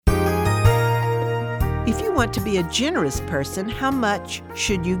If you want to be a generous person, how much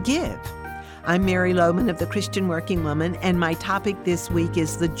should you give? I'm Mary Lohman of the Christian Working Woman, and my topic this week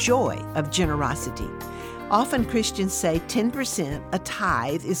is the joy of generosity. Often Christians say 10%, a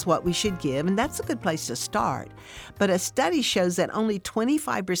tithe, is what we should give, and that's a good place to start. But a study shows that only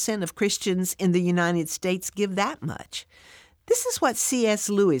 25% of Christians in the United States give that much. This is what C.S.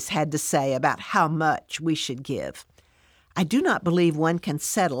 Lewis had to say about how much we should give. I do not believe one can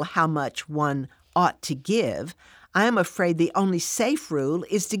settle how much one ought to give. I am afraid the only safe rule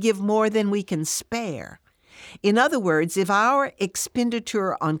is to give more than we can spare. In other words, if our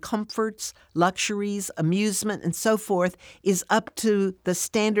expenditure on comforts, luxuries, amusement, and so forth is up to the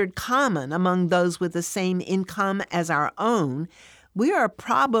standard common among those with the same income as our own, we are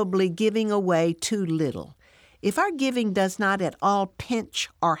probably giving away too little. If our giving does not at all pinch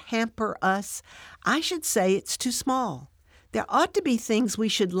or hamper us, I should say it's too small. There ought to be things we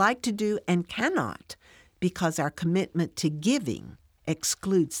should like to do and cannot, because our commitment to giving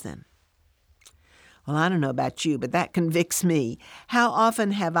excludes them. Well, I don't know about you, but that convicts me. How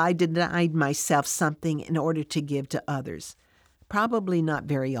often have I denied myself something in order to give to others? Probably not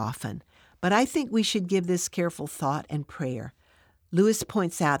very often, but I think we should give this careful thought and prayer. Lewis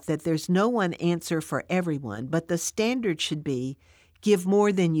points out that there's no one answer for everyone, but the standard should be, give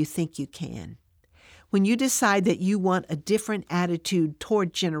more than you think you can. When you decide that you want a different attitude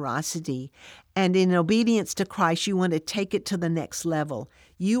toward generosity, and in obedience to Christ you want to take it to the next level,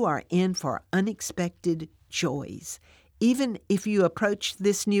 you are in for unexpected joys. Even if you approach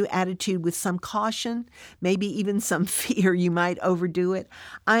this new attitude with some caution, maybe even some fear you might overdo it,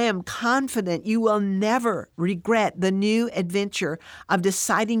 I am confident you will never regret the new adventure of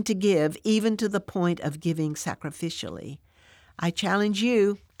deciding to give, even to the point of giving sacrificially. I challenge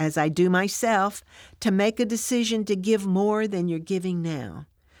you, as I do myself, to make a decision to give more than you're giving now.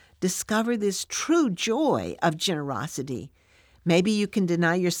 Discover this true joy of generosity. Maybe you can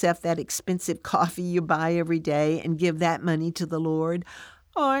deny yourself that expensive coffee you buy every day and give that money to the Lord,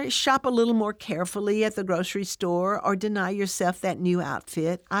 or shop a little more carefully at the grocery store, or deny yourself that new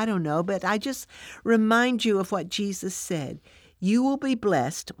outfit. I don't know, but I just remind you of what Jesus said. You will be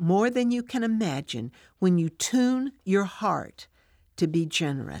blessed more than you can imagine when you tune your heart to be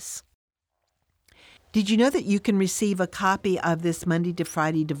generous. Did you know that you can receive a copy of this Monday to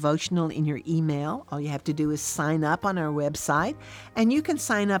Friday devotional in your email? All you have to do is sign up on our website, and you can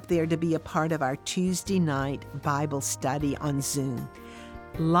sign up there to be a part of our Tuesday night Bible study on Zoom.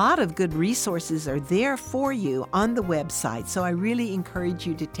 A lot of good resources are there for you on the website, so I really encourage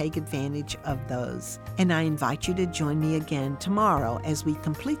you to take advantage of those. And I invite you to join me again tomorrow as we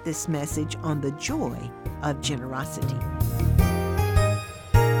complete this message on the joy of generosity.